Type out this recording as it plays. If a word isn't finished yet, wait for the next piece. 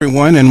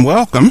Everyone, and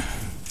welcome.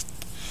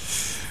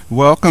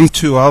 Welcome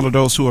to all of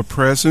those who are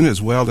present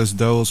as well as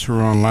those who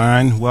are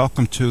online.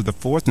 Welcome to the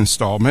fourth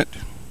installment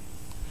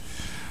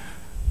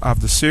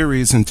of the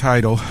series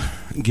entitled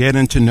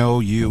Getting to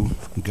Know You,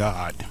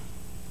 God.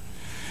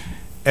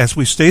 As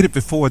we stated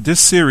before,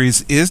 this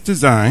series is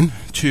designed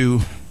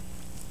to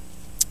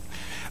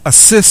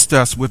assist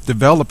us with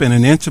developing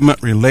an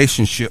intimate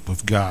relationship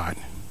with God.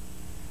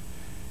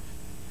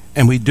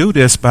 And we do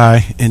this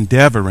by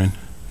endeavoring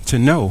to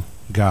know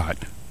God.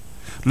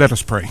 Let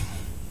us pray.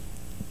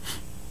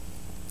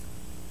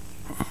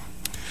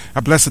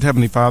 Our blessed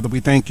Heavenly Father, we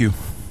thank you.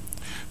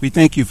 We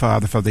thank you,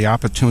 Father, for the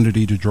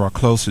opportunity to draw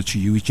closer to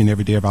you each and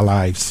every day of our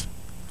lives.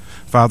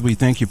 Father, we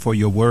thank you for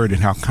your word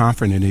and how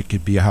confident it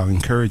could be, how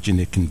encouraging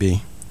it can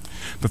be.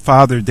 But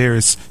Father, there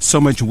is so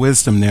much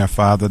wisdom there,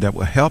 Father, that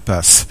will help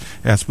us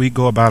as we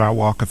go about our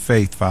walk of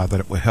faith, Father,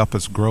 that will help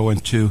us grow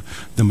into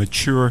the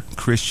mature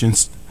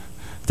Christians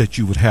that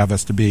you would have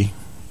us to be.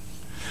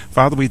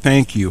 Father, we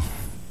thank you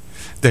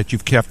that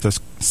you've kept us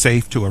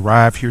safe to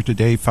arrive here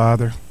today,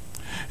 Father.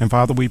 And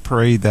Father, we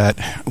pray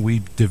that we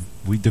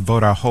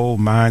devote our whole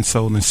mind,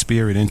 soul, and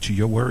spirit into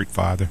your word,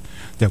 Father,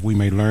 that we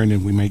may learn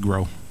and we may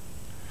grow.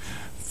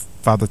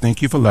 Father,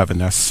 thank you for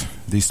loving us.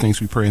 These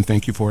things we pray and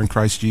thank you for in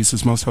Christ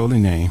Jesus' most holy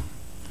name.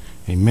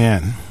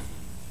 Amen.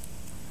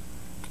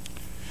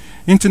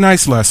 In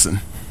tonight's lesson,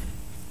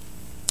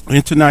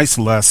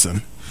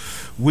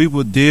 we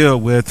will deal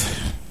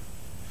with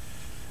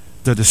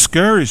the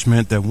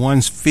discouragement that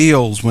one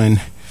feels when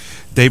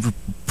they've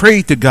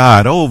prayed to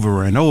God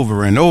over and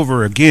over and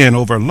over again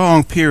over a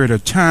long period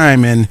of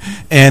time, and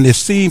it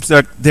seems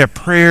that their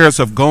prayers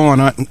have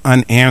gone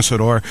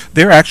unanswered, or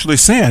they're actually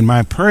saying,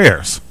 my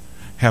prayers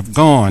have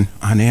gone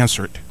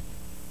unanswered.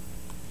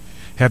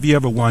 Have you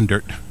ever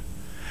wondered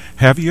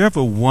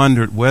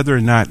whether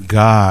or not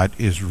God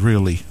is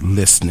really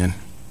listening?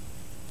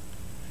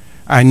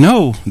 I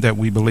know that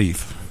we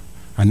believe,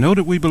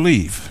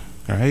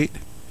 right?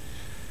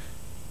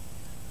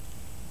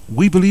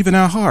 We believe in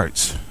our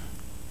hearts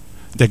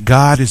that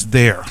God is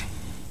there.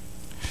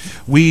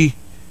 We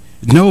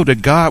know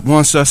that God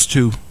wants us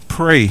to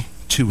pray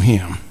to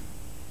him.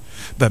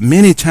 But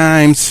many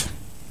times,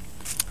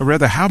 or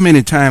rather, how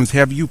many times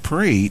have you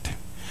prayed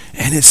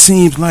and it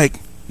seems like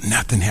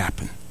nothing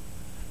happened?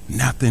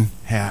 Nothing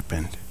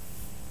happened.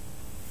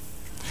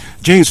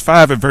 James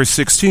 5 and verse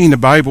 16, the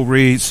Bible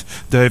reads,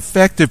 the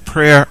effective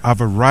prayer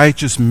of a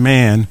righteous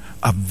man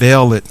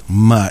availeth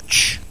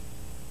much.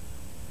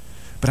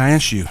 But I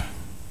ask you,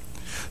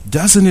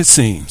 doesn't it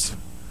seem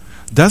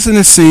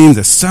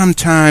that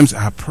sometimes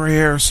our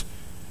prayers,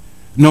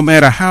 no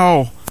matter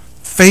how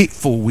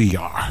faithful we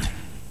are,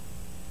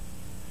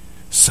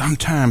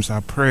 sometimes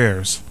our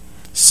prayers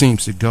seem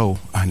to go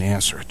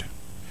unanswered?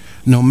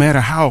 No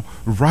matter how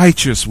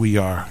righteous we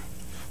are,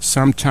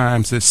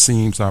 sometimes it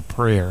seems our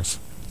prayers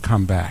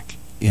come back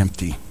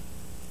empty.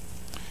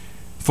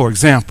 For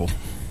example,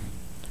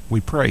 we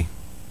pray.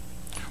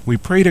 We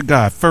pray to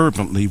God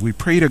fervently. We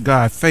pray to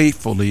God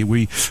faithfully.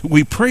 We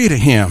pray to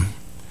him.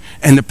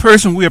 And the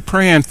person we are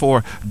praying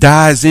for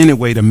dies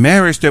anyway. The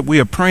marriage that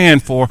we are praying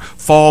for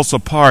falls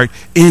apart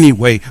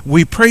anyway.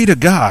 We pray to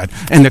God.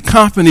 And the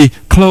company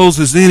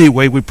closes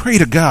anyway. We pray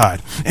to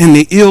God. And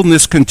the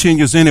illness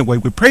continues anyway.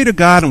 We pray to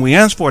God and we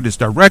ask for this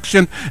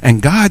direction.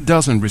 And God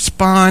doesn't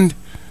respond.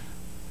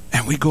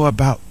 And we go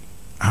about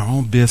our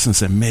own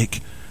business and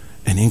make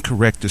an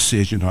incorrect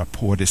decision or a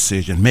poor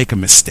decision. Make a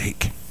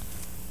mistake.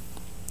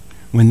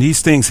 When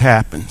these things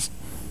happen,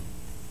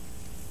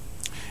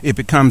 it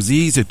becomes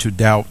easy to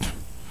doubt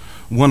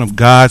one of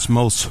God's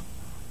most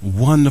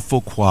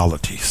wonderful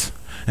qualities.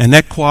 And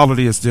that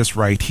quality is this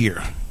right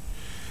here: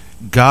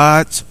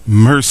 God's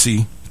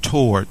mercy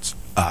towards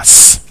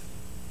us.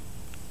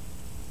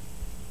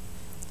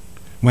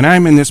 When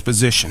I'm in this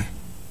position,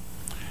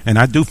 and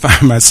I do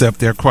find myself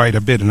there quite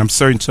a bit, and I'm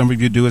certain some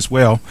of you do as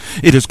well,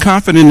 it is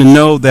comforting to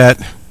know that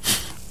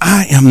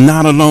I am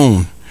not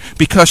alone.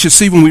 Because you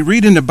see, when we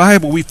read in the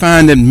Bible, we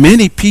find that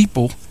many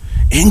people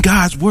in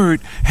God's word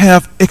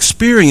have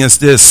experienced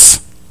this.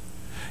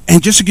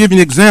 And just to give you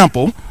an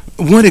example,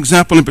 one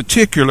example in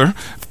particular,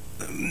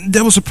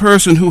 there was a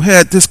person who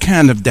had this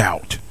kind of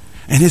doubt,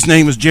 and his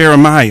name was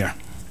Jeremiah.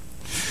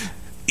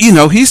 You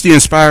know, he's the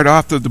inspired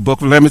author of the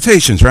book of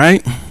Lamentations,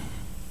 right?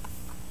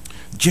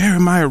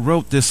 Jeremiah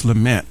wrote this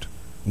lament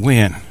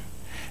when?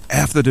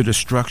 After the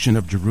destruction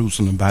of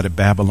Jerusalem by the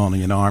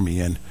Babylonian army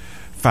in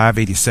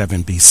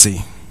 587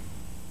 BC.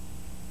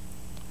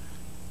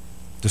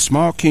 The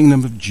small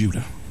kingdom of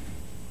Judah,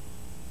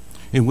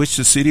 in which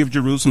the city of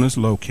Jerusalem is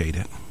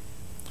located,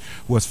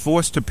 was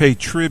forced to pay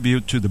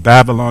tribute to the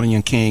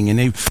Babylonian king. And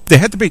they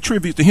had to pay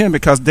tribute to him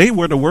because they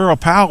were the world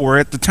power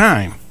at the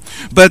time.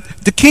 But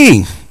the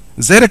king,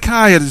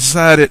 Zedekiah,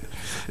 decided,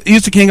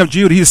 he's the king of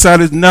Judah, he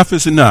decided enough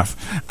is enough.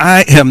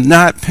 I am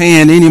not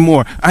paying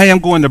anymore. I am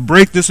going to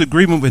break this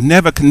agreement with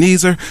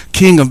Nebuchadnezzar,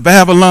 king of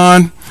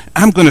Babylon.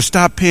 I'm going to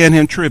stop paying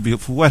him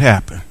tribute. For what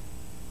happened?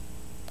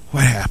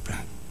 What happened?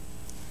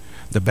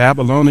 The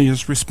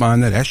Babylonians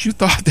responded as you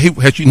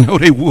know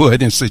they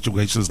would in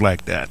situations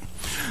like that.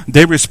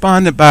 They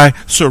responded by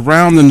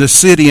surrounding the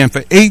city, and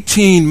for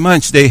 18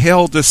 months they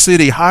held the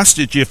city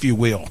hostage, if you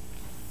will.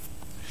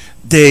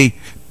 They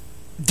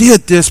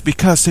did this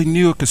because they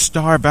knew it could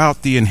starve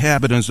out the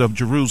inhabitants of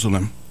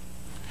Jerusalem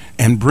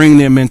and bring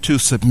them into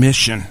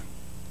submission.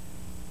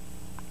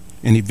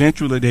 And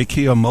eventually they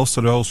killed most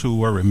of those who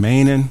were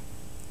remaining.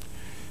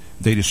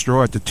 They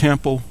destroyed the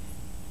temple,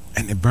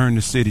 and they burned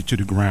the city to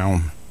the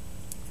ground.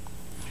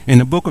 In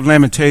the book of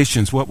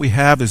Lamentations, what we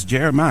have is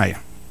Jeremiah.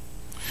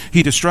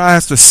 He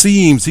describes the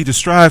scenes, he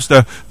describes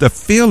the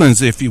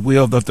feelings, if you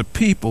will, of the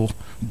people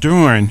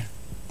during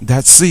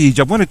that siege.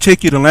 I want to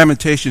take you to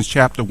Lamentations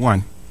chapter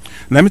 1.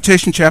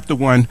 Lamentations chapter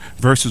 1,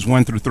 verses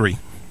 1 through 3.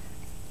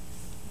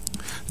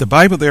 The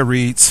Bible there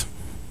reads,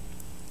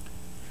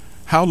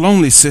 "How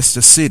lonely sits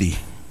the city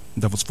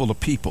that was full of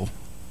people.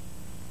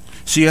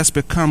 She has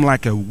become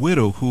like a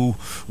widow who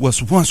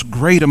was once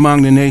great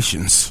among the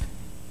nations.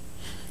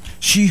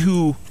 She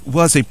who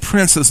was a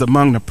princess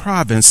among the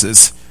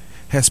provinces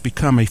has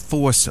become a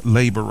forced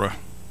laborer.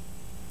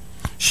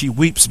 She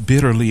weeps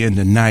bitterly in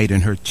the night,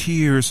 and her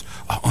tears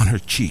are on her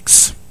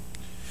cheeks.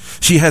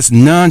 She has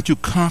none to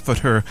comfort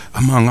her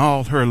among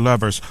all her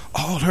lovers.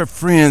 All her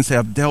friends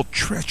have dealt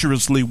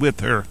treacherously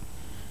with her.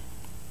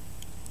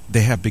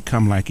 They have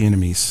become like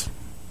enemies.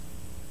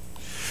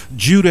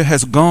 Judah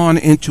has gone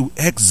into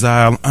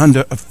exile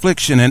under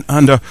affliction and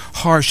under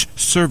harsh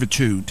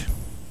servitude.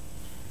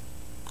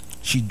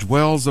 She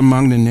dwells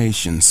among the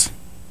nations,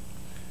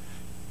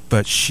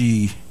 but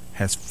she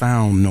has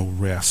found no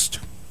rest.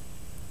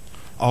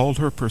 All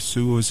her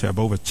pursuers have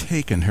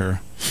overtaken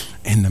her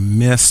in the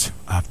midst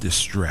of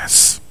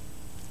distress."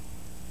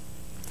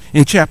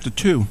 In chapter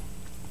 2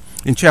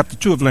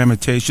 of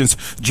Lamentations,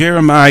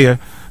 Jeremiah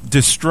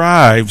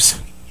describes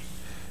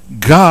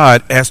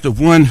God as the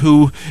one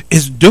who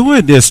is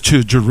doing this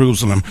to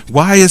Jerusalem.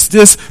 Why is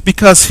this?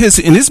 Because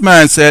in his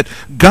mindset,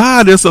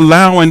 God is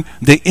allowing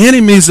the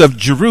enemies of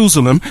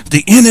Jerusalem,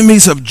 the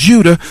enemies of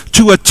Judah,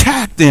 to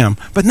attack them.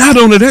 But not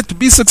only that, to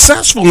be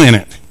successful in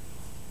it.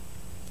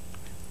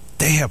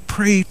 They have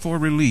prayed for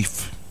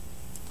relief,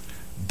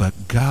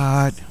 but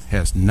God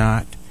has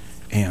not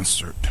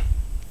answered.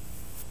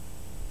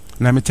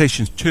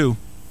 Lamentations 2,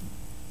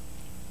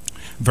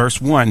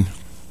 verse 1,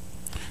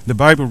 the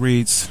Bible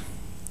reads,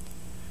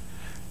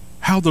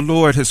 "How the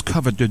Lord has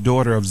covered the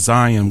daughter of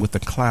Zion with a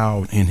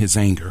cloud in his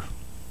anger.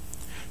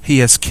 He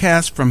has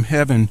cast from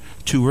heaven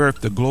to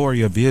earth the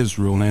glory of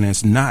Israel and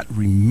has not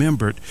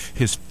remembered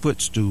his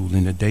footstool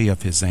in the day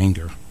of his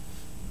anger."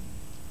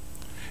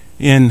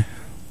 In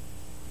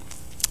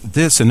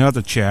this and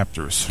other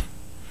chapters,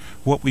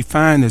 what we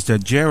find is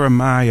that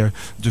Jeremiah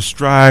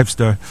describes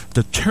the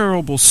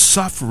terrible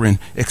suffering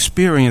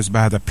experienced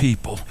by the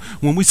people.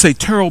 When we say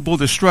terrible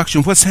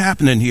destruction, what's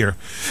happening here?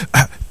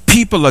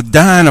 People are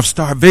dying of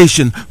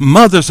starvation.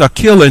 Mothers are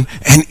killing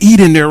and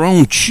eating their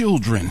own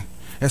children,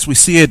 as we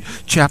see it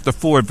chapter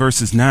 4,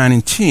 verses 9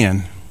 and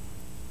 10.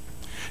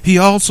 He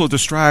also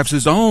describes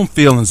his own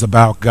feelings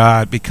about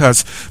God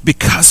because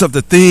of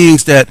the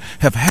things that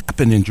have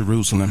happened in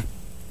Jerusalem.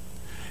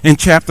 In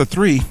chapter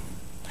 3,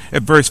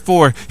 at verse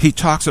 4, he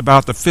talks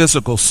about the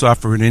physical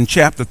suffering. In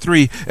chapter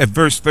 3, at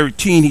verse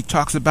 13, he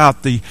talks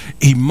about the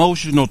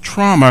emotional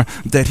trauma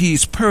that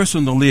he's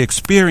personally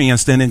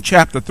experienced. And in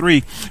chapter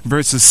 3,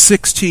 verses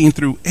 16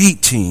 through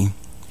 18,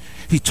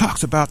 he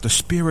talks about the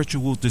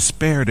spiritual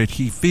despair that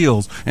he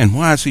feels. And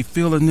why is he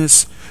feeling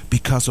this?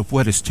 Because of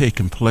what has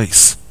taken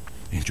place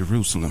in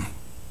Jerusalem.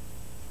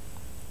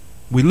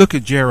 We look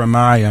at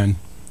Jeremiah, and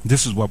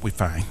this is what we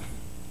find.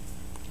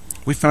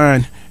 We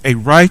find a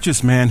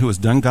righteous man who has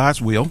done God's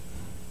will.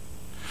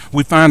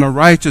 We find a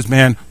righteous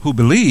man who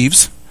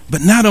believes, but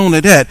not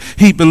only that,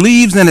 he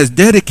believes and has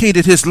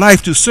dedicated his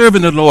life to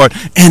serving the Lord.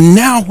 And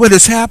now what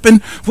has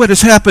happened? What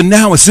has happened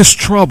now is this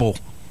trouble.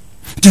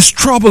 This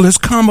trouble has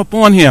come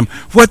upon him.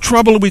 What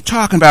trouble are we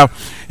talking about?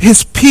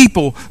 His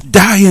people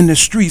die in the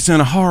streets in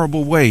a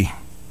horrible way.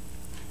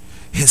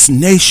 His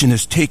nation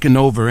is taken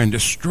over and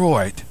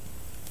destroyed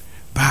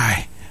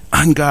by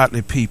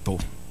ungodly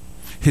people.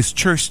 His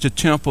church, the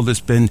temple, has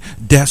been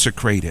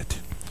desecrated.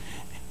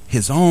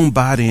 His own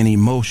body and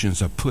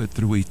emotions are put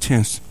through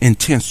intense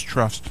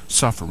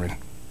suffering.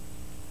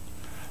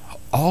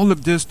 All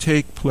of this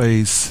take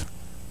place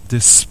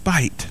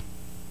despite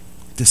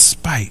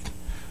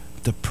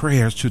the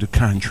prayers to the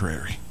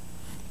contrary,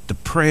 the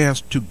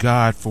prayers to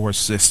God for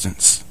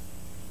assistance.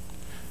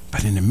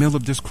 But in the middle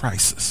of this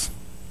crisis,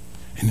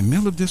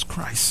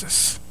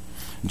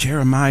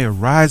 Jeremiah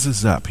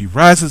rises up. He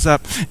rises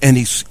up and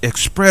he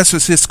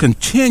expresses his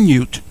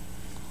continued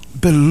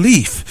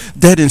belief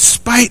that in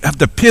spite of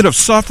the pit of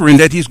suffering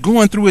that he's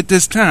going through at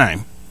this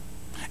time,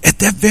 at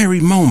that very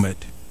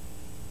moment,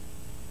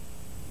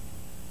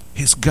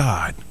 his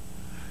God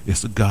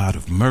is a God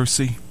of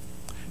mercy.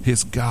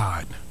 His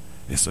God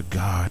is a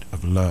God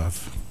of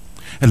love.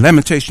 In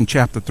Lamentation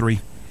chapter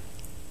 3,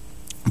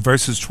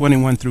 verses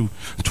 21 through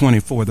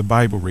 24, the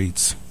Bible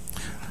reads,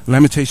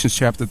 Lamentations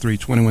chapter 3,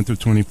 21 through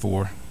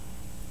 24.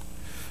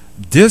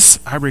 This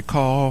I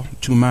recall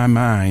to my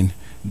mind,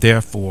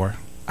 therefore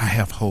I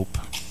have hope.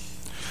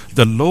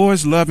 The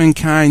Lord's loving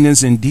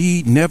kindness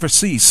indeed never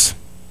cease,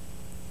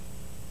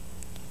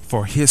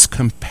 for his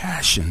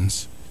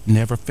compassions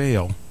never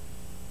fail.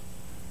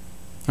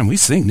 And we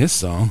sing this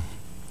song.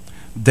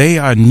 They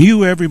are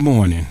new every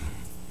morning.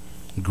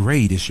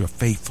 Great is your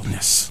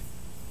faithfulness.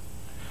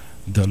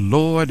 The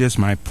Lord is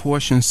my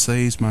portion,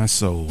 saves my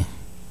soul.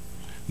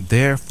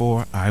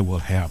 Therefore I will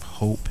have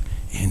hope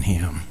in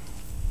him.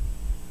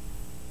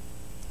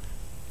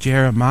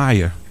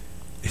 Jeremiah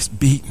is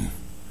beaten,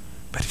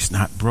 but he's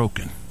not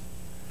broken.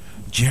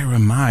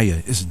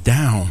 Jeremiah is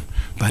down,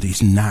 but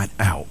he's not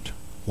out.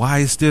 Why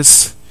is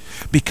this?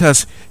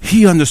 Because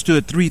he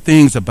understood three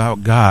things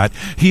about God.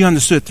 He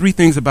understood three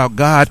things about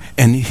God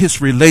and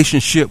his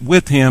relationship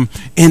with him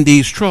in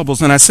these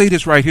troubles. And I say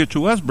this right here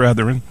to us,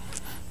 brethren.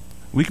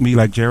 We can be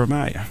like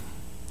Jeremiah.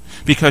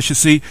 Because you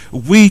see,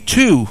 we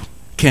too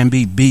can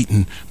be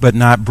beaten but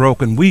not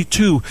broken. We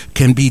too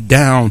can be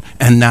down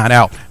and not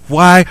out.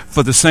 Why?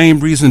 For the same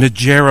reason that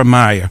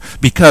Jeremiah.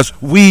 Because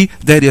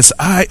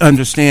I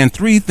understand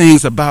three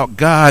things about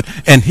God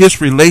and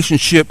his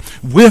relationship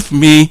with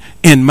me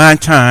in my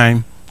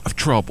time of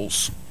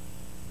troubles.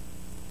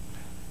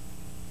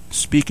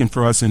 Speaking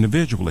for us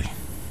individually.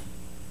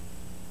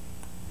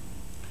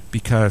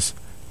 Because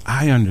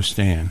I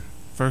understand,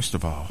 first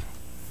of all,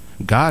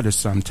 God is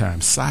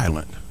sometimes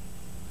silent,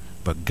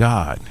 but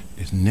God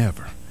is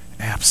never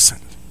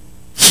absent.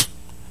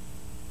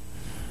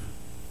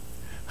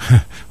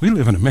 We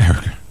live in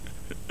America,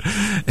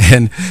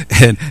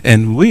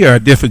 and we are a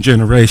different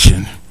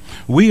generation.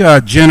 We are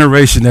a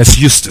generation that's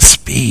used to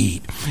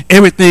speed.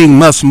 Everything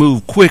must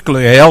move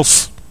quickly, or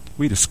else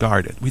we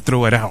discard it. We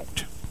throw it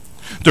out.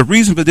 The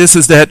reason for this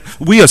is that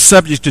we are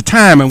subject to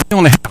time, and we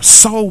only have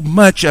so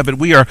much of it.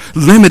 We are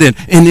limited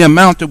in the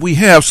amount that we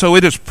have, so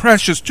it is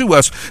precious to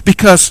us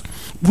because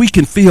we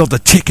can feel the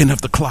ticking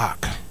of the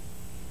clock.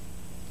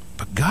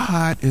 But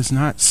God is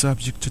not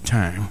subject to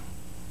time.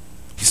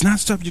 He's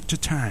not subject to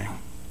time.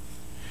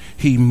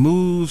 He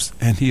moves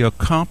and he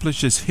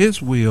accomplishes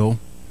his will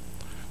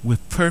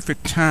with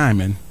perfect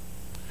timing,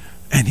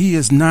 and he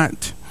is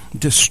not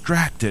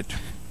distracted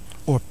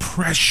or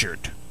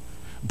pressured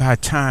by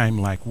time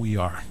like we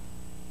are.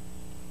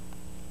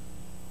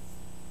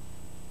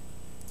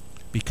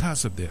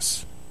 Because of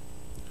this,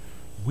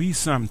 we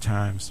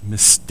sometimes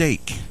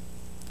mistake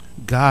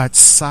God's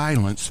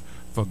silence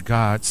for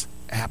God's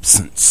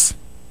absence.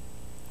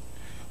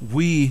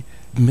 We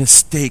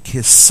mistake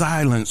his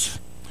silence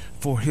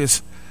for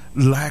his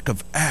lack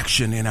of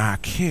action in our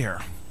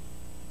care.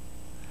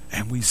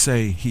 And we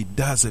say he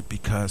does it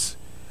because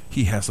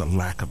he has a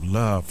lack of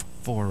love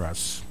for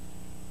us.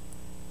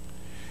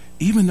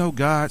 Even though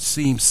God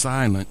seems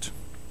silent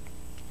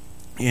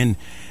in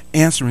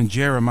answering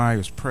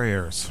Jeremiah's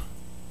prayers,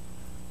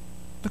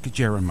 look at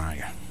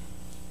Jeremiah.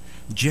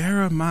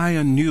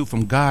 Jeremiah knew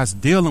from God's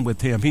dealing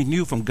with him, he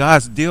knew from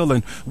God's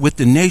dealing with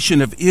the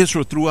nation of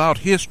Israel throughout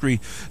history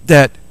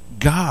that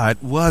God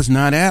was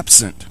not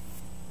absent.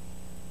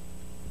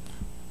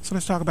 So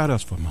let's talk about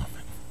us for a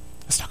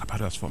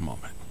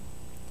moment.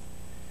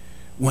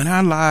 When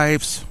our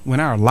lives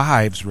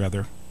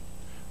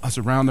are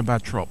surrounded by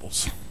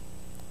troubles,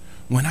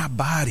 when our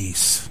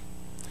bodies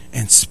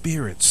and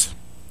spirits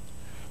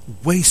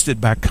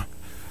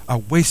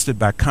are wasted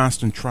by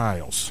constant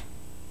trials,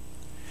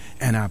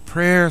 and our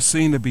prayers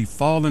seem to be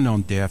falling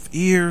on deaf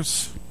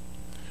ears,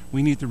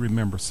 we need to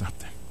remember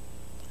something.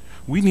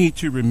 We need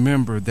to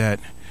remember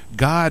that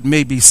God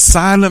may be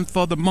silent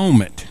for the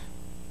moment,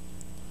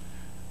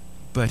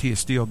 but he is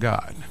still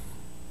God.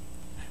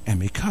 And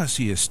because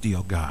he is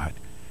still God,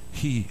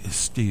 he is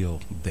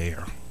still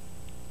there.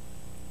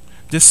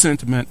 This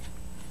sentiment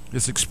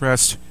is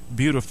expressed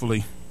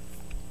beautifully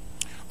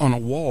on a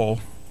wall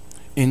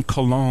in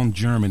Cologne,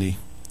 Germany.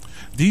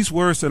 These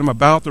words that I'm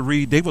about to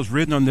read, they was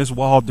written on this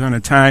wall during a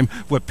time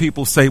what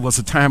people say was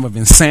a time of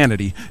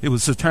insanity. It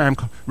was a time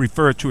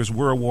referred to as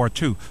World War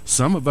II.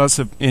 Some of us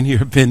in here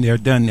have been there,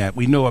 done that.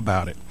 We know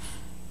about it.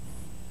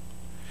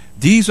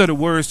 These are the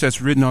words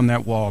that's written on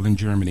that wall in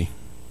Germany.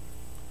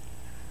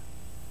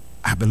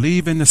 I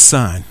believe in the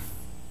sun,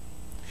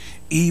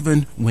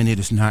 even when it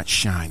is not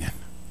shining.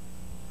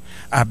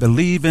 I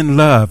believe in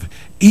love,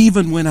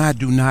 even when I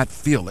do not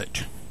feel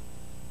it.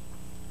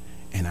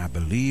 And I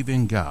believe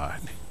in God,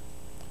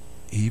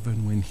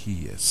 even when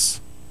he is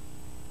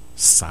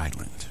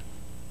silent.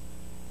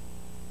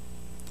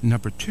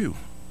 Number 2,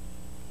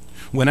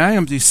 when I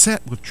am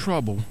beset with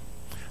trouble,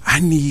 I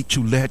need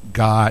to let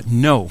God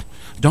know.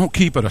 Don't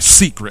keep it a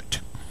secret.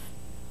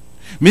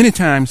 Many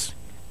times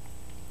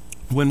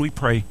when we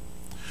pray,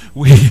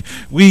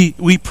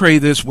 we pray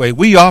this way.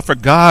 We offer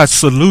God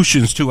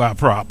solutions to our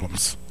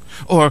problems.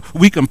 Or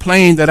we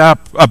complain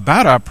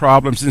about our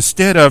problems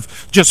instead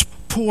of just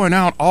pouring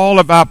out all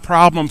of our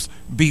problems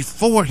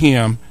before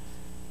him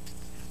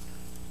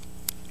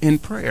in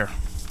prayer.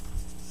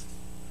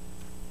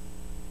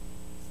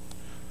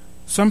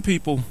 Some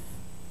people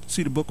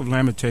see the book of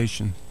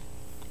Lamentation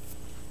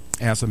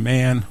as a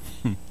man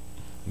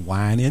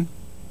whining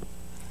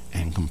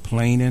and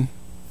complaining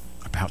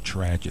about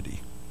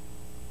tragedy.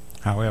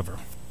 However,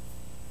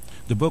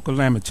 the book of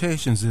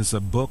Lamentations is a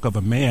book of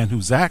a man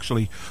who's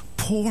actually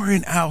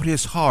pouring out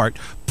his heart,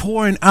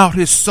 pouring out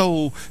his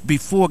soul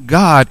before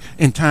God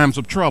in times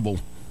of trouble.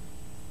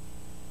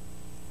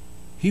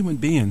 Human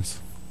beings,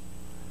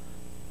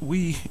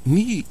 we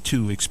need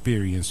to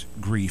experience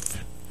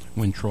grief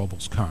when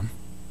troubles come.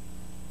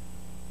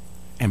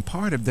 And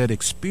part of that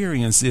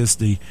experience is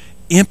the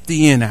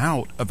emptying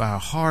out of our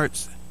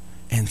hearts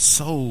and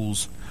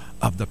souls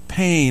of the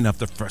pain, of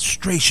the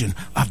frustration,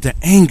 of the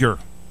anger,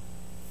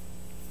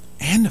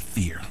 and the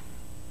fear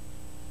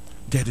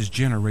that is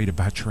generated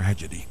by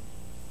tragedy.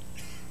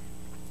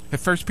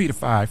 At 1 Peter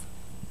 5,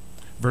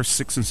 verse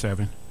 6 and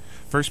 7,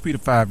 1 Peter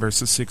 5,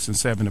 verses 6 and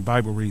 7, the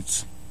Bible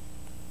reads,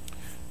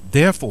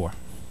 "Therefore,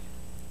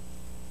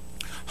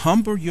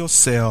 humble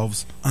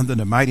yourselves under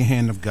the mighty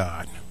hand of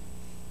God,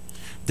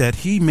 that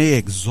he may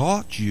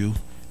exalt you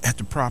at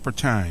the proper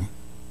time,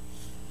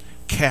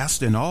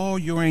 casting all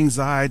your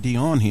anxiety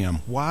on him."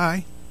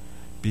 Why?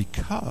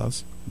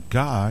 Because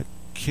God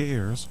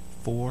cares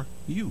for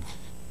you.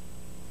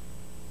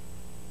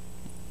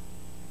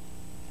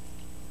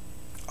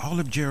 All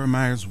of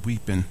Jeremiah's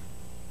weeping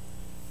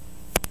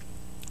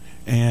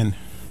and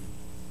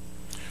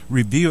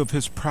review of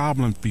his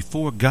problems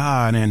before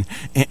God, and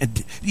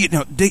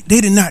they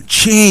did not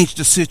change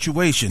the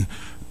situation.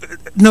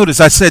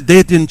 Notice I said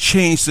they didn't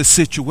change the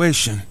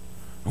situation.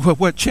 Well,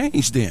 what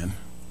changed then?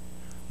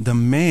 The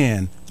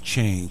man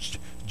changed.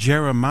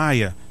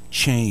 Jeremiah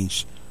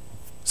changed.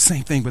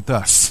 Same thing with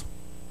us.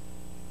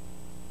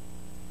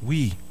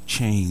 We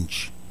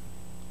change.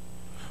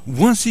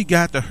 Once he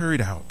got the hurt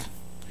out,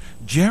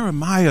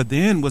 Jeremiah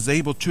then was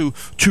able to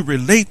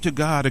relate to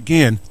God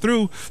again.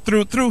 Through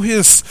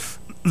his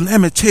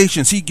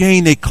Lamentations, he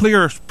gained a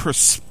clearer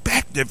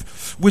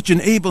perspective, which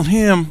enabled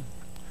him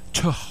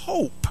to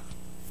hope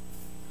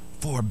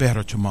for a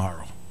better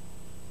tomorrow.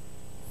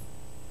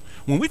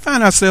 When we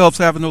find ourselves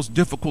having those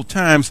difficult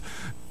times,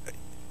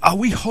 are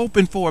we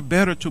hoping for a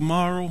better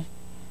tomorrow?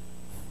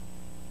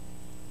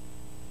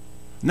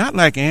 Not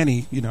like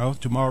Annie,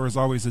 tomorrow is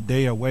always a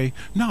day away.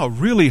 No,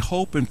 really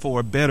hoping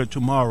for a better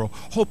tomorrow.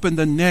 Hoping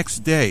the next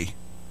day,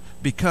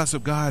 because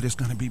of God, is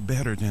going to be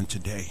better than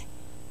today.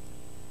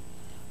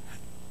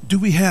 Do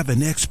we have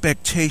an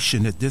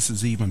expectation that this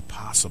is even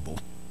possible?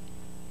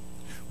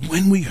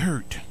 When we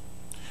hurt,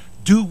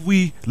 do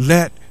we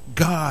let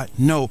God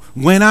know,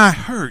 when I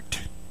hurt,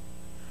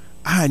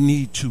 I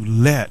need to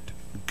let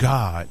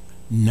God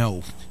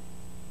know?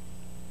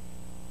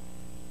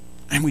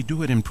 And we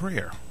do it in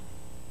prayer.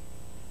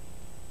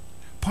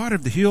 Part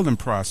of the healing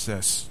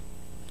process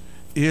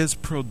is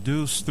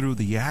produced through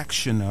the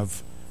action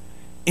of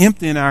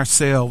emptying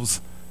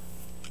ourselves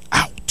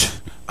out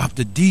of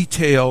the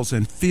details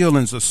and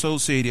feelings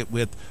associated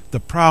with the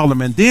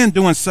problem, and then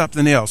doing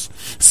something else,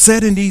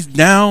 setting these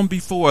down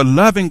before a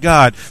loving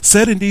God,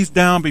 setting these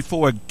down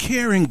before a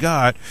caring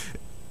God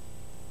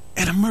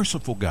and a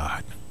merciful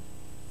God.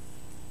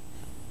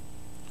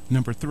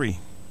 Number 3,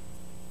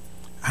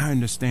 I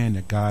understand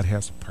that God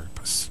has a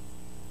purpose.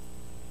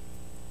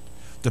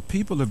 The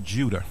people of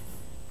Judah,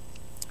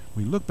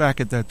 we look back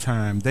at that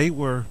time, they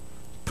were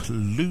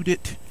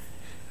polluted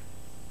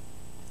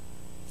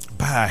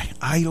by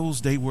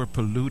idols. They were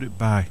polluted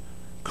by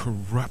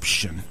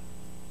corruption.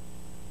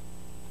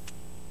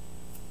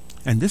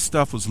 And this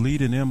stuff was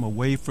leading them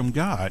away from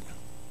God.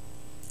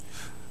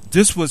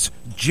 This was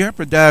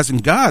jeopardizing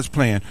God's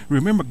plan.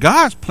 Remember,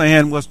 God's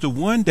plan was to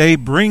one day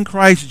bring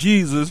Christ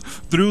Jesus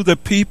through the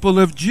people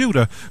of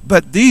Judah.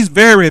 But these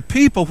very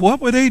people,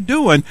 what were they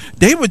doing?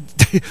 They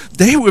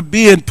were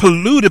being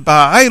polluted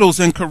by idols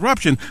and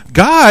corruption.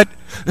 God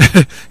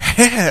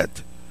had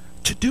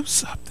to do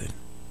something.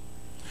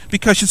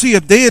 Because you see,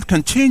 if they had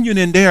continued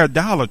in their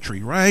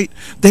idolatry, right,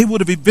 they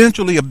would have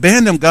eventually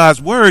abandoned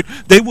God's word.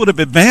 They would have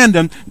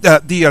abandoned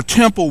the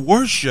temple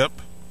worship.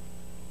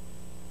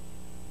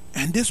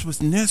 And this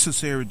was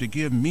necessary to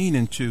give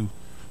meaning to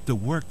the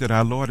work that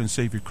our Lord and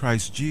Savior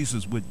Christ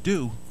Jesus would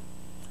do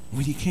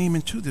when he came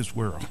into this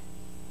world.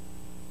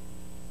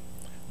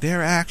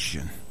 Their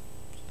actions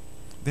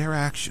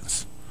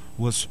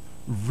was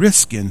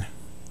risking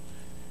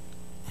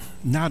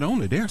not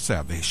only their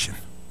salvation,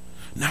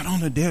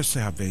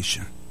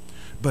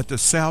 but the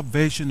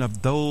salvation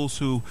of those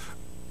who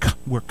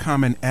were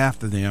coming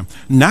after them,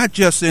 not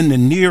just in the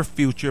near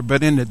future,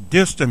 but in the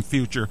distant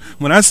future.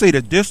 When I say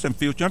the distant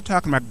future, I'm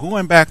talking about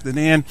going back to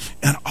then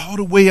and all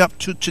the way up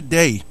to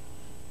today.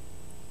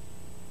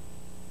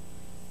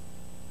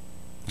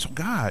 So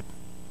God,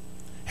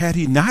 had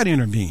he not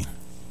intervened,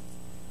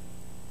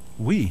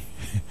 we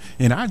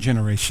in our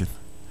generation,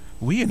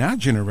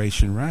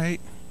 right,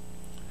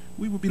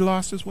 we would be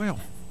lost as well.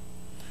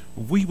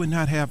 We would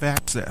not have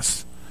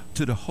access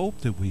to the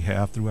hope that we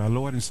have through our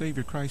Lord and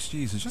Savior Christ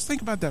Jesus. Just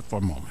think about that for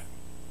a moment.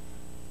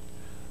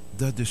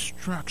 The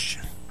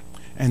destruction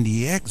and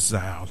the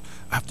exile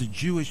of the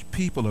Jewish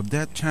people of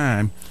that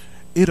time,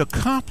 it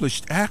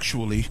accomplished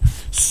actually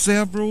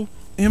several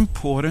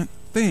important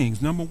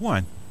things. Number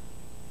one,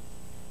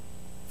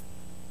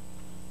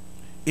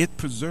 It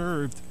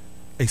preserved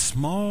a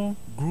small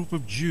group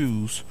of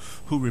Jews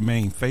who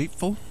remained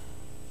faithful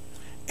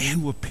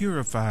and were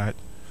purified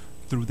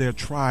through their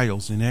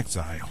trials in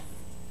exile.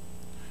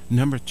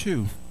 Number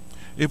two,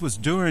 it was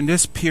during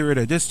this period,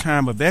 at this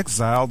time of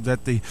exile,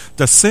 that the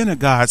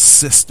synagogue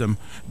system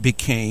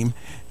began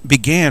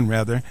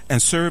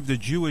and served the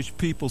Jewish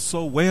people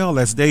so well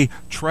as they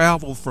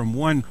traveled from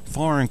one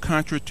foreign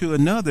country to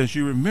another. As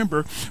you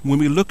remember, when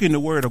we look in the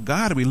Word of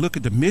God and we look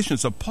at the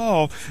missions of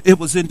Paul, it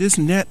was in this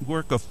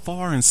network of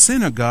foreign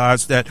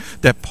synagogues that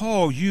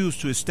Paul used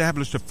to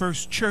establish the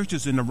first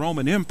churches in the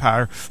Roman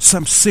Empire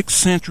some 6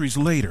 centuries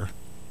later.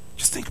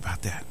 Just think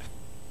about that.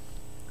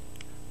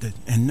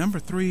 And number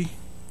three,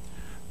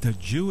 the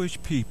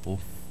Jewish people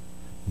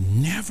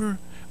never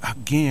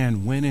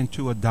again went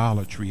into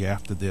idolatry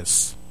after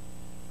this.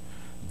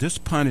 This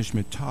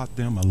punishment taught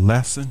them a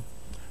lesson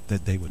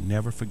that they would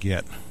never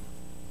forget.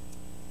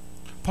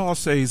 Paul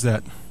says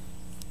that,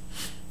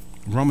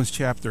 Romans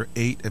chapter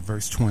 8 at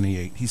verse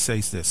 28, he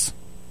says this,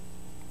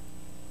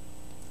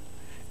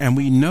 "And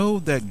we know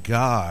that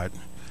God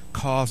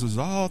causes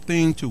all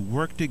things to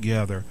work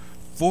together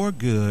for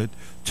good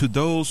to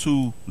those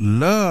who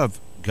love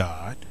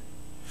God,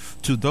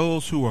 to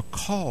those who are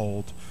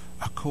called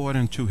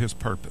according to his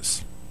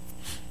purpose."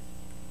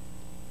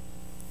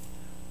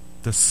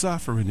 The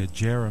suffering that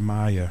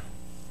Jeremiah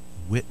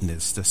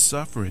witnessed, the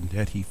suffering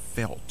that he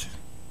felt,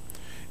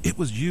 it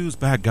was used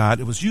by God.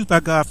 It was used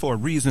by God for a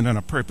reason and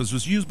a purpose. It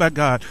was used by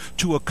God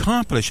to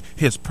accomplish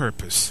his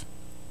purpose.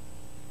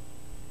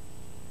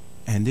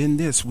 And in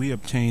this, we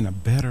obtain a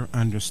better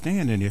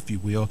understanding, if you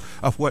will,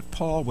 of what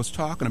Paul was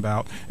talking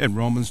about in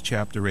Romans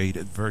chapter 8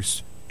 at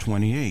verse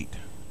 28.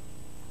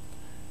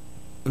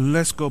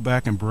 Let's go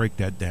back and break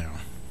that down.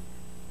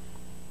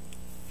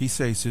 He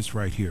says this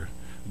right here.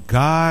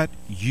 God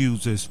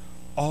uses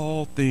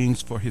all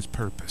things for his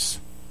purpose.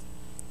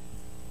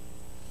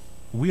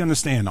 We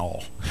understand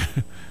all.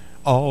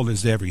 All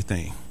is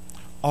everything.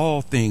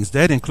 All things.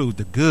 That include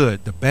the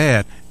good, the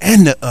bad,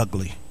 and the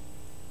ugly.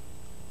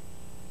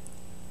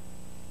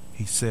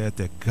 He said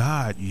that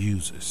God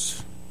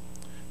uses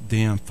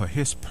them for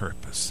his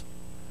purpose,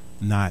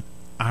 not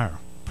our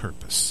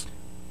purpose.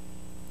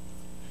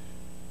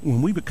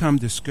 When we become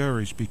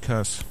discouraged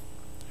because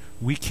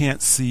we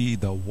can't see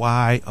the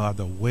why or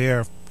the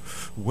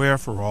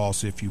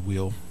wherefores, if you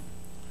will,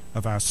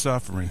 of our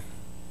suffering,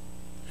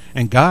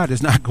 and God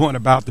is not going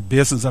about the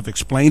business of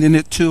explaining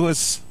it to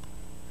us,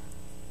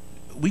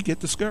 we get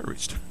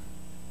discouraged.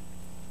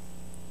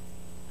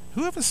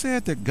 Whoever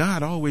said that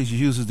God always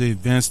uses the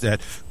events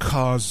that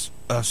cause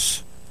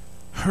us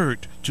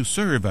hurt to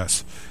serve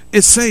us?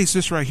 It says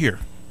this right here,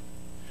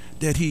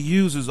 that he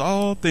uses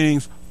all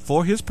things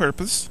for his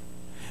purpose,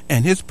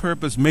 and his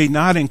purpose may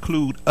not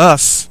include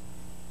us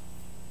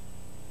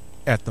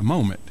at the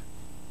moment.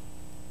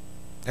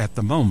 At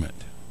the moment.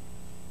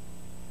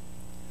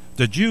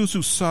 The Jews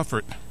who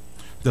suffered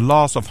the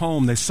loss of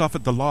home, they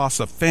suffered the loss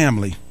of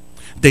family.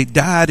 They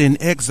died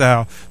in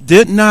exile,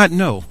 did not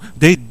know.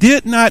 They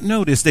did not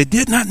know this. They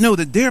did not know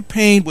that their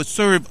pain would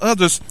serve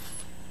others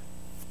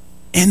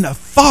in the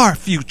far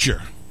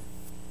future.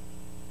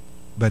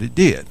 But it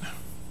did.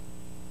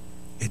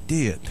 It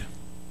did.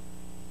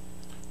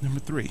 Number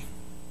three,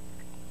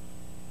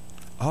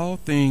 all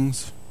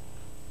things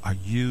are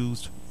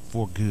used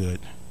for good,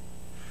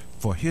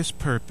 for his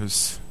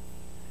purpose,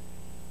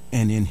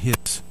 and in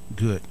his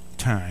good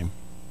time.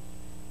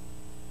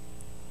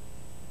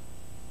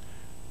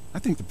 I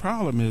think the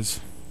problem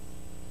is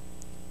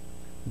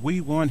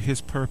we want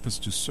his purpose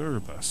to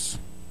serve us,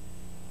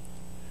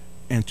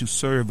 and to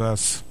serve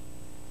us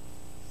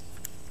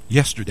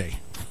yesterday,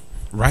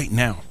 right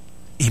now,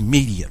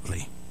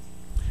 immediately.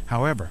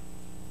 However,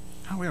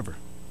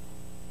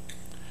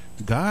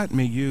 God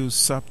may use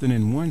something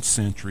in one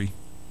century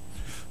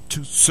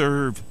to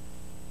serve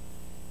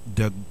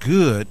the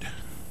good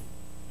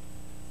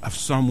of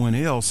someone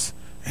else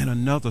in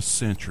another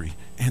century,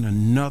 in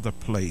another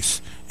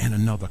place, in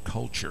another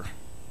culture.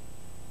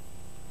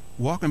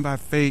 Walking by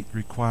faith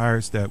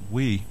requires that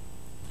we,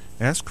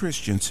 as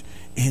Christians,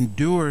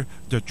 endure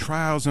the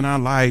trials in our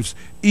lives,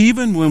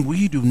 even when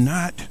we do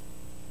not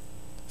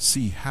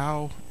see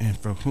how and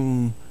for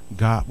whom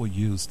God will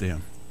use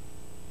them.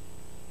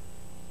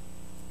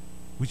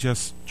 We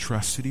just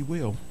trust that he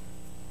will.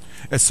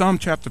 At Psalm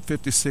chapter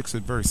 56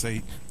 at verse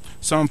 8,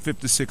 Psalm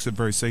 56 at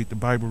verse 8, the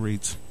Bible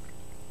reads,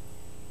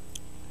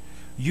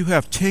 "You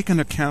have taken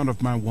account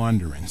of my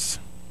wanderings.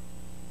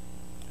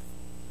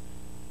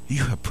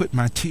 You have put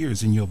my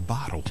tears in your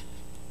bottle.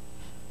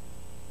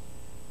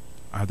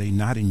 Are they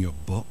not in your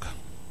book?"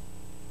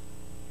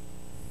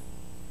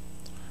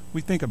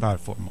 We think about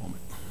it for a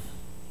moment.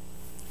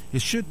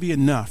 It should be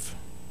enough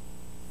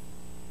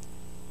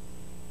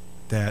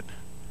that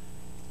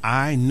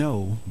I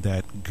know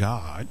that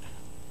God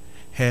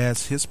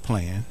has his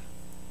plan,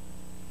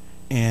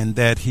 and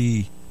that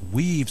he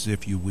weaves,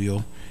 if you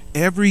will,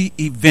 every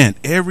event,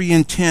 every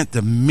intent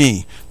of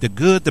me, the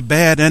good, the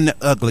bad, and the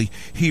ugly,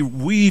 he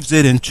weaves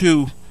it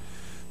into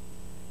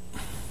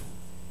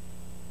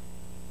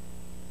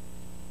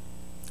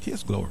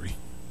His glory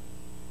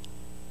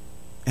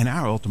and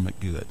our ultimate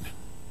good.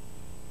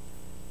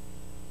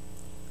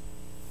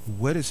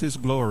 What is His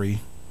glory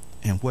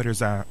and what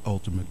is our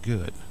ultimate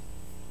good?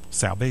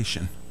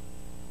 Salvation.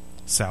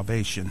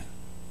 Salvation.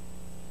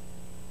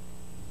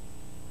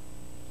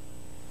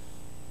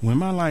 When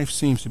my life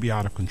seems to be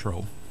out of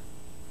control,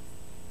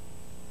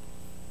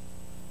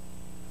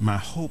 my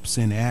hopes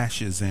in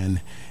ashes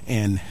and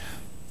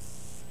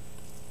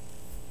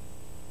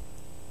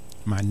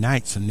my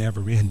nights are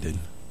never ending,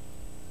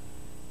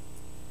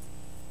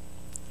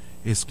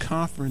 it's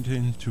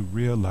comforting to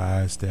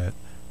realize that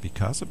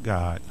because of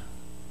God,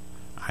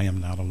 I am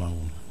not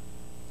alone.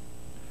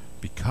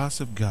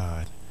 Because of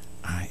God,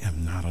 I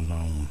am not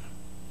alone.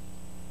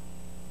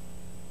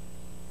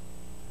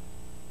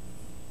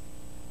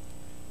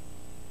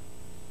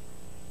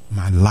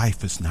 My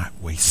life is not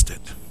wasted.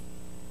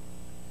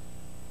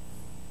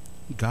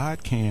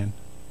 God can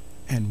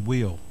and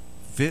will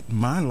fit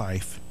my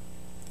life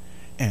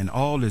and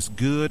all is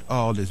good,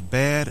 all is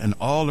bad, and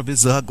all of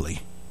His ugly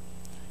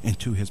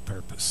into His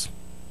purpose.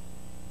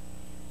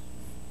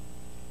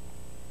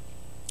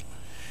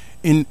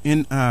 In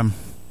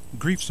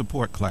grief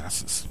support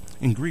classes,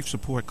 a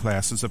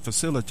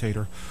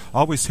facilitator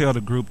always tell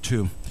the group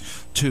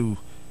to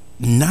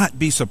not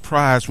be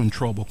surprised when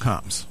trouble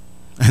comes.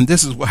 And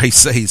this is why he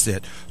says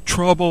that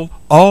trouble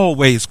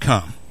always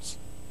comes.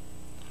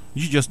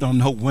 You just don't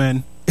know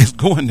when it's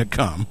going to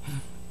come,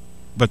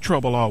 but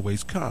trouble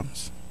always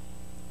comes.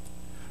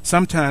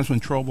 Sometimes when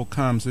trouble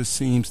comes, it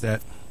seems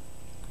that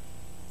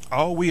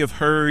all we have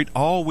heard,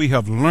 all we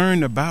have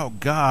learned about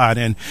God,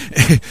 and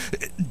it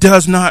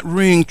does not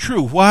ring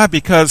true. Why?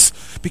 Because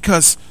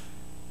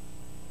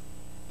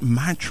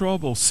my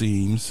trouble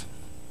seems,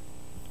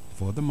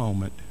 for the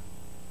moment,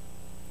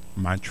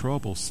 my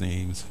trouble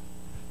seems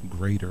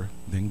greater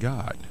than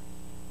God,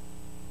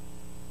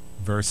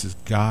 versus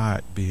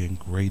God being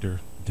greater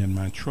than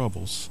my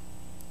troubles.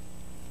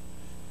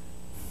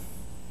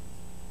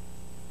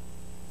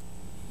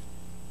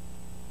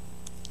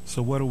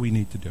 So what do we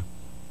need to do?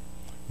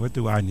 What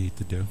do I need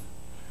to do?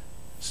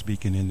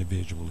 Speaking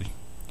individually,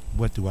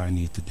 what do I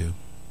need to do?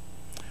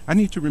 I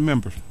need to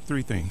remember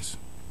three things.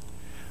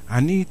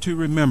 I need to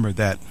remember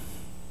that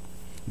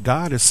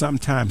God is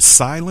sometimes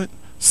silent,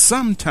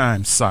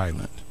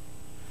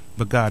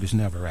 but God is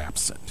never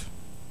absent.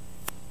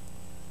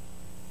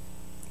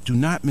 Do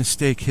not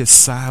mistake His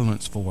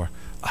silence for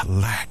a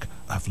lack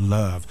of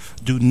love.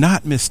 Do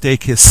not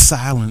mistake His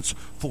silence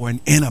for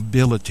an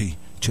inability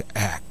to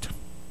act.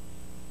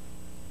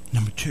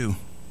 Number two,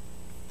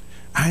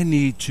 I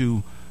need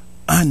to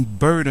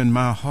unburden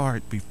my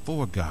heart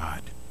before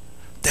God.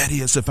 That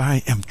is, if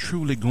I am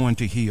truly going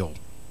to heal.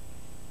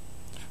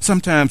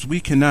 Sometimes we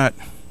cannot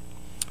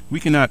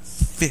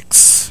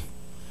fix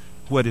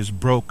what is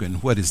broken,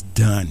 what is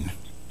done.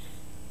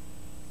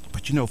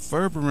 But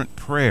fervent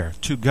prayer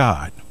to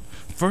God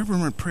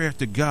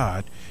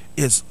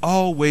is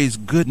always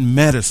good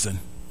medicine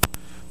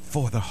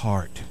for the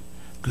heart,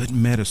 good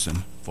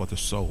medicine for the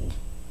soul.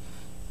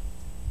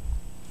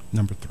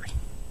 Number three,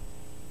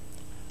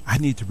 I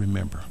need to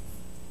remember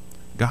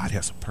God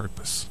has a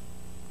purpose.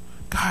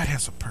 God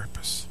has a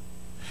purpose.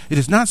 It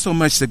is not so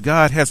much that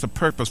God has a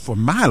purpose for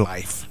my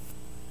life,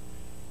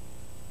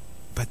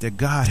 but that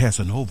God has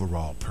an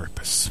overall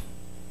purpose,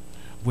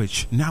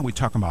 which now we're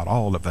talking about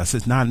all of us.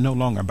 It's no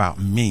longer about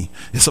me.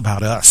 It's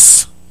about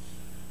us.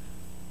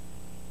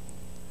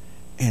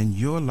 And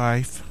your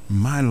life,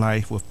 my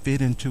life, will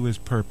fit into His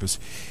purpose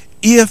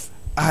if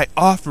I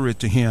offer it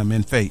to Him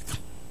in faith.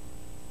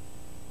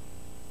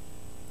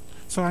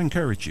 So I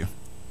encourage you,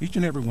 each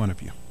and every one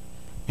of you,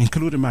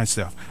 including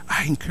myself,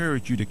 I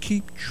encourage you to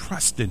keep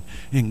trusting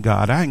in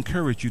God. I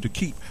encourage you to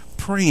keep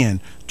praying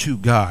to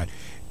God.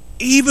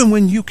 Even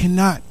when you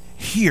cannot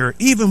hear,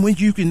 even when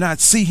you cannot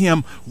see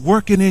Him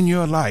working in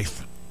your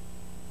life,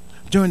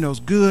 during those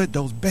good,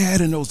 those bad,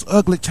 and those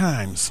ugly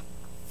times,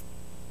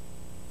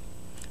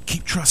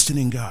 keep trusting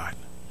in God.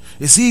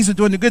 It's easy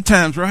during the good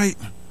times, right?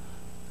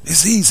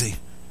 It's easy.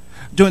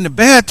 During the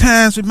bad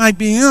times, it might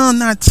be, it's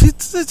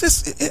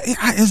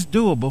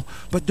doable.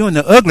 But during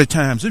the ugly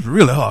times, it's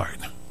really hard.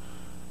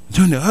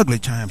 During the ugly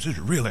times, it's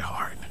really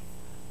hard.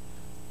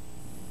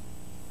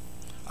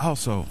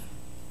 Also,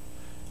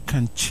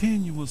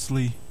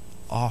 continuously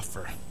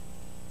offer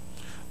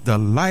the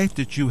life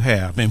that you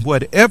have in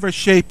whatever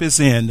shape it's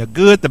in, the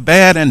good, the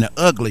bad, and the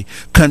ugly.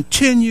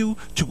 Continue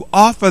to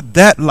offer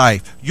that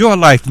life, your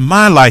life,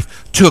 my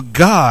life, to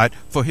God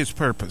for His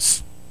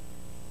purpose.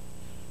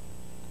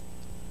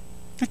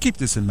 Now keep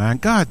this in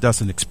mind. God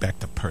doesn't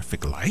expect a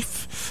perfect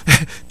life.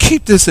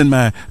 Keep this in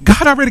mind.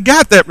 God already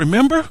got that,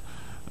 remember?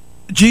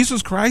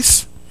 Jesus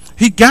Christ,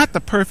 He got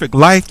the perfect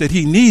life that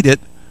He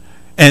needed,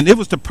 and it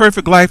was the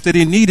perfect life that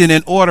He needed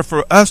in order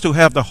for us to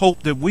have the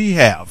hope that we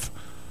have,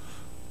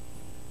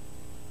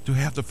 to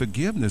have the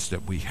forgiveness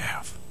that we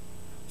have,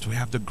 to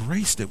have the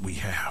grace that we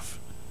have.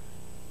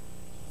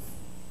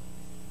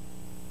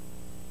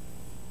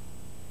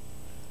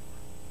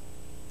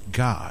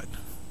 God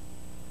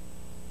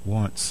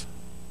wants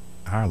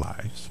our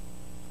lives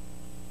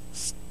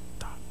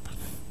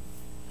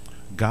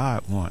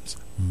God wants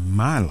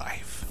my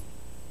life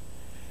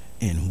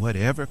in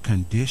whatever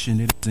condition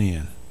it is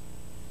in,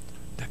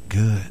 the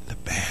good, the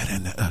bad,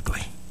 and the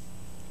ugly,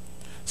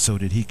 so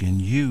that he can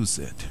use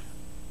it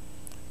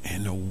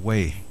in a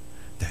way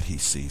that he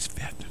sees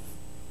fit.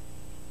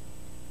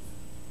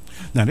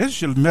 Now, this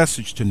is your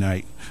message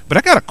tonight, but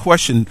I got a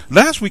question.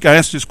 Last week I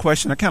asked this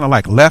question. I kind of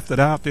like left it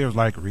out there. It was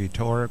like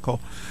rhetorical.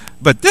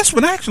 But this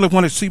one, I actually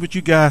want to see what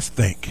you guys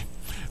think,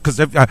 because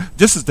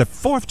this is the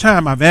fourth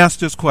time I've asked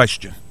this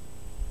question.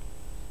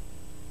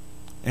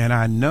 And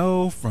I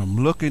know from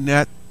looking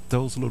at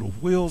those little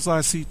wheels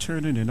I see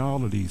turning in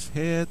all of these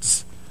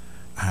heads,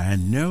 I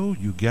know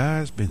you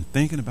guys been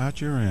thinking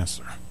about your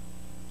answer.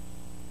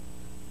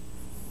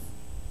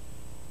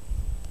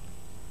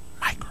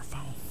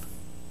 Microphone.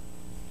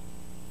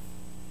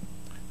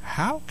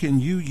 How can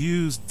you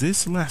use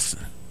this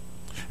lesson?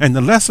 And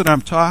the lesson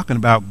I'm talking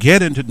about,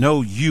 getting to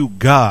know you,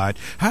 God,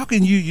 how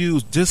can you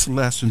use this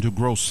lesson to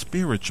grow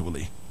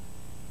spiritually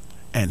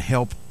and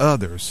help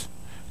others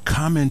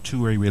come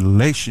into a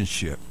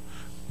relationship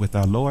with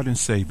our Lord and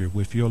Savior,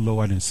 with your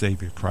Lord and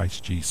Savior,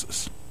 Christ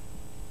Jesus?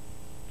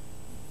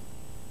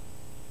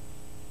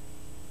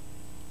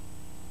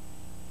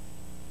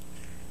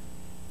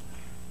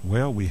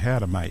 Well, we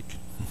had a mic.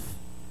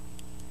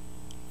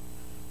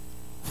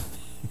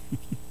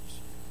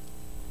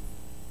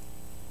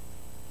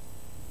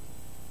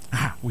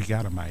 We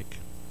got a mic.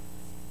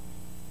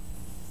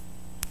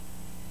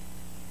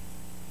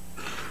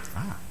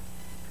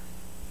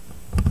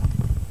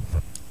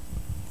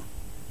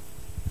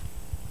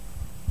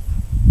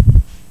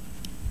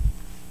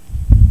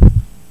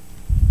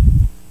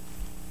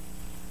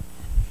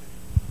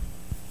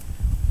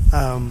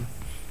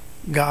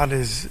 God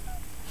is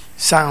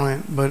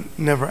silent but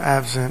never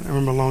absent. I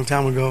remember a long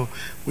time ago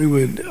we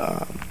would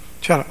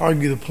try to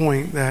argue the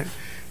point that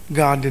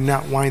God did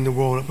not wind the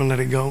world up and let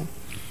it go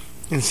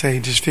and say,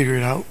 just figure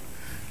it out.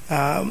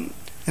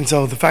 And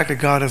so the fact that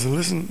God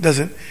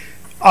doesn't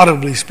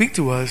audibly speak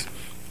to us,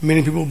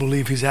 many people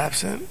believe he's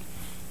absent.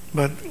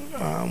 But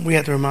we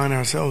have to remind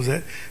ourselves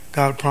that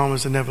God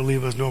promised to never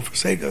leave us nor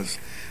forsake us.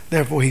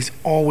 Therefore, he's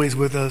always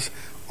with us,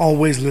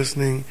 always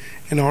listening,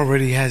 and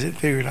already has it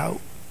figured out.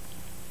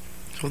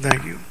 So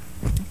thank you.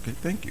 Okay,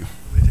 thank you.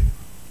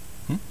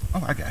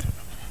 Oh, I got it.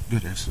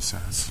 Good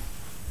exercise.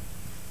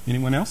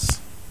 Anyone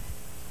else?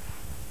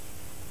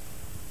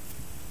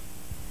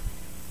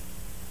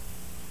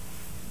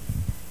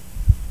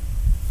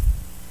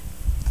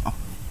 Oh.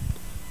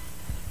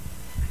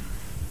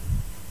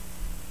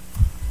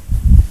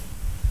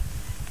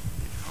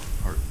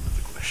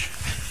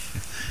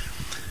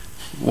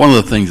 One of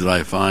the things that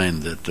I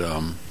find that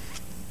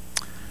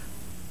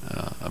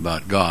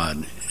about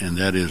God, and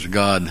that is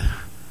God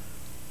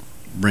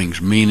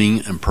brings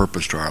meaning and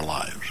purpose to our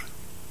lives.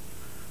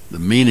 The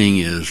meaning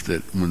is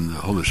that when the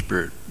Holy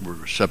Spirit, we're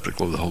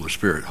receptacle of the Holy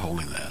Spirit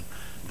holding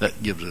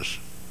that gives us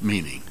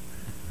meaning.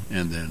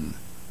 And then,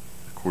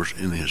 of course,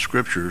 in his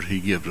scriptures, he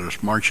gives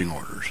us marching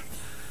orders.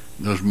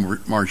 Those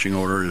marching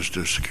orders is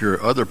to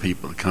secure other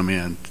people to come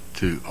in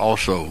to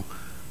also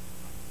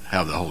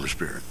have the Holy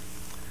Spirit.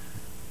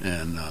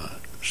 And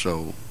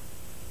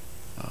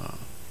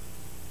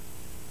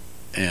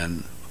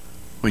and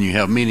when you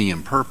have meaning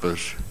and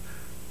purpose,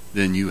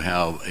 then you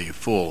have a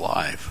full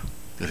life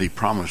that he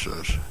promised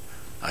us.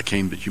 I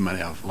came that you might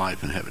have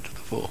life and have it to the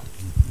full.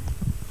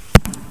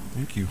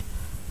 Thank you.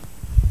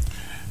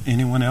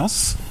 Anyone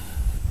else?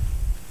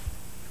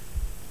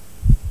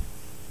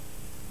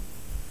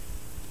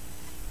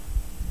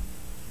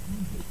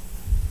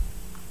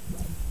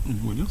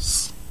 Anyone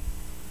else?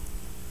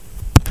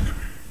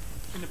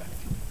 In the back.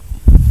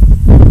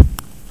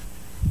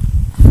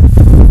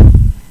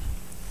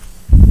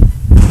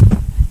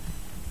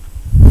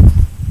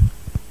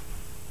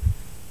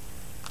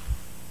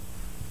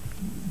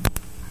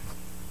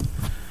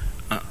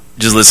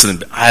 Just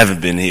listening, I haven't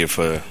been here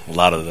for a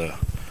lot of the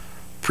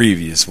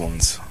previous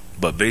ones,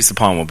 but based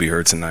upon what we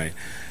heard tonight,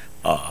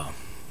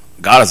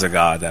 God is a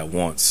God that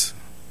wants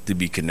to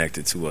be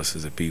connected to us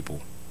as a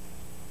people.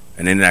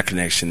 And in that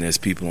connection, there's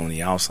people on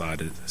the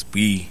outside. As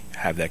we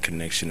have that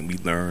connection and we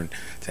learn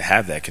to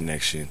have that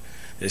connection,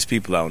 there's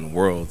people out in the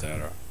world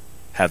that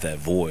have that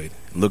void,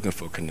 looking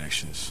for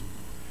connections.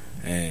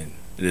 And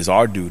it is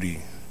our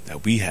duty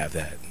that we have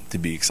that, to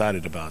be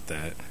excited about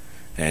that,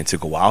 and to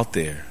go out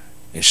there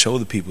and show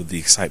the people the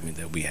excitement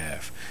that we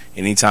have.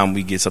 Anytime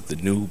we get something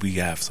new, we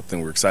have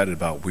something we're excited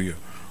about, we're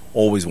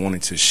always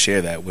wanting to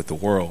share that with the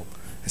world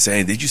and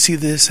saying, did you see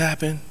this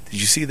happen?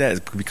 Did you see that?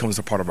 It becomes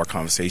a part of our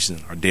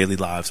conversation, our daily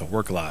lives, our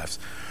work lives.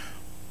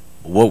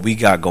 What we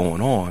got going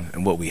on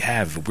and what we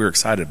have, if we're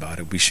excited about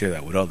it, we share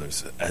that with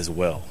others as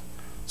well.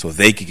 So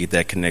they could get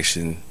that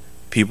connection.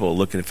 People are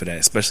looking for that,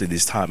 especially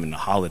this time in the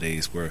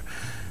holidays where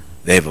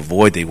they have a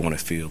void they want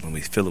to fill, and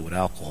we fill it with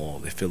alcohol,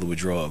 they fill it with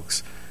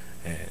drugs.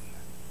 And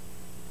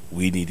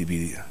we need to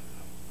be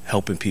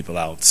helping people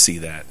out see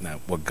that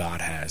what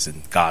God has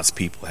and God's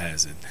people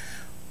has, and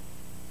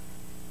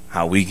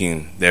how we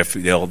can their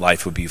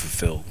life will be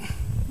fulfilled.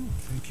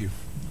 Thank you.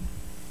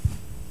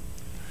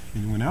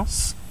 Anyone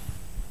else?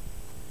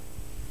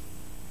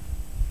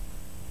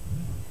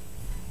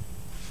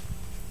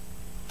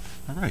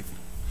 All right.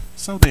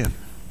 So then,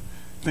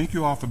 thank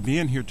you all for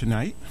being here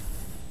tonight.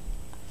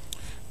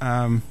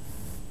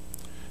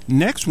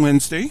 Next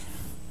Wednesday,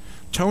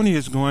 Tony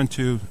is going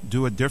to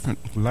do a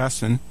different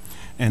lesson,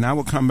 and I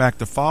will come back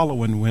the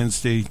following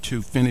Wednesday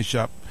to finish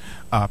up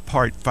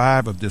part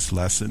 5 of this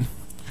lesson.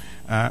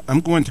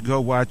 I'm going to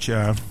go watch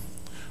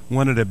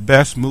one of the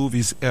best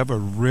movies ever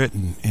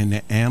written in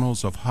the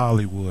annals of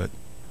Hollywood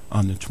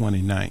on the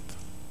 29th.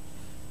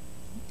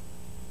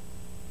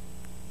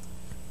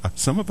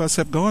 Some of us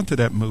have gone to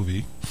that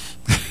movie.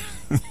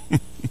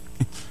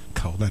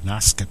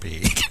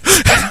 Colonoscopy.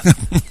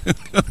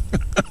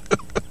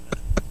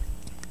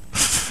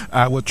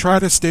 I will try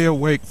to stay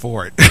awake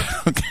for it.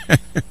 Okay.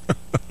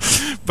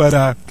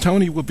 But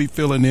Tony will be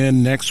filling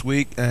in next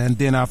week, and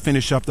then I'll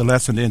finish up the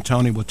lesson. Then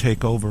Tony will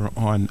take over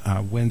on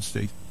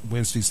Wednesdays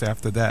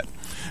after that.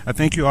 I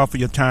thank you all for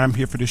your time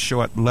here for this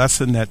short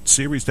lesson, that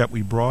series that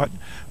we brought.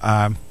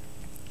 I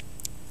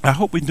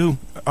hope we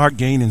are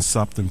gaining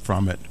something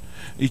from it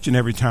each and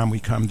every time we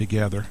come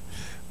together.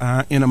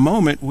 In a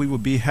moment, we will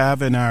be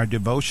having our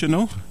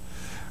devotional.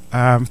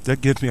 That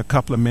gives me a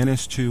couple of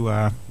minutes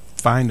to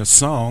find a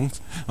song,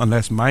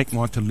 unless Mike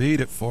wants to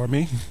lead it for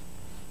me.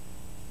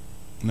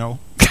 No?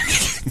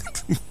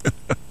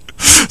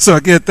 So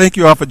again, thank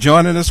you all for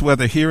joining us,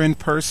 whether here in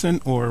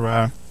person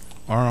or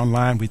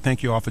online. We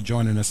thank you all for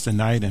joining us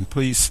tonight, and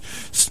please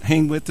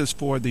hang with us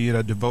for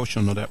the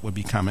devotional that will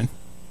be coming.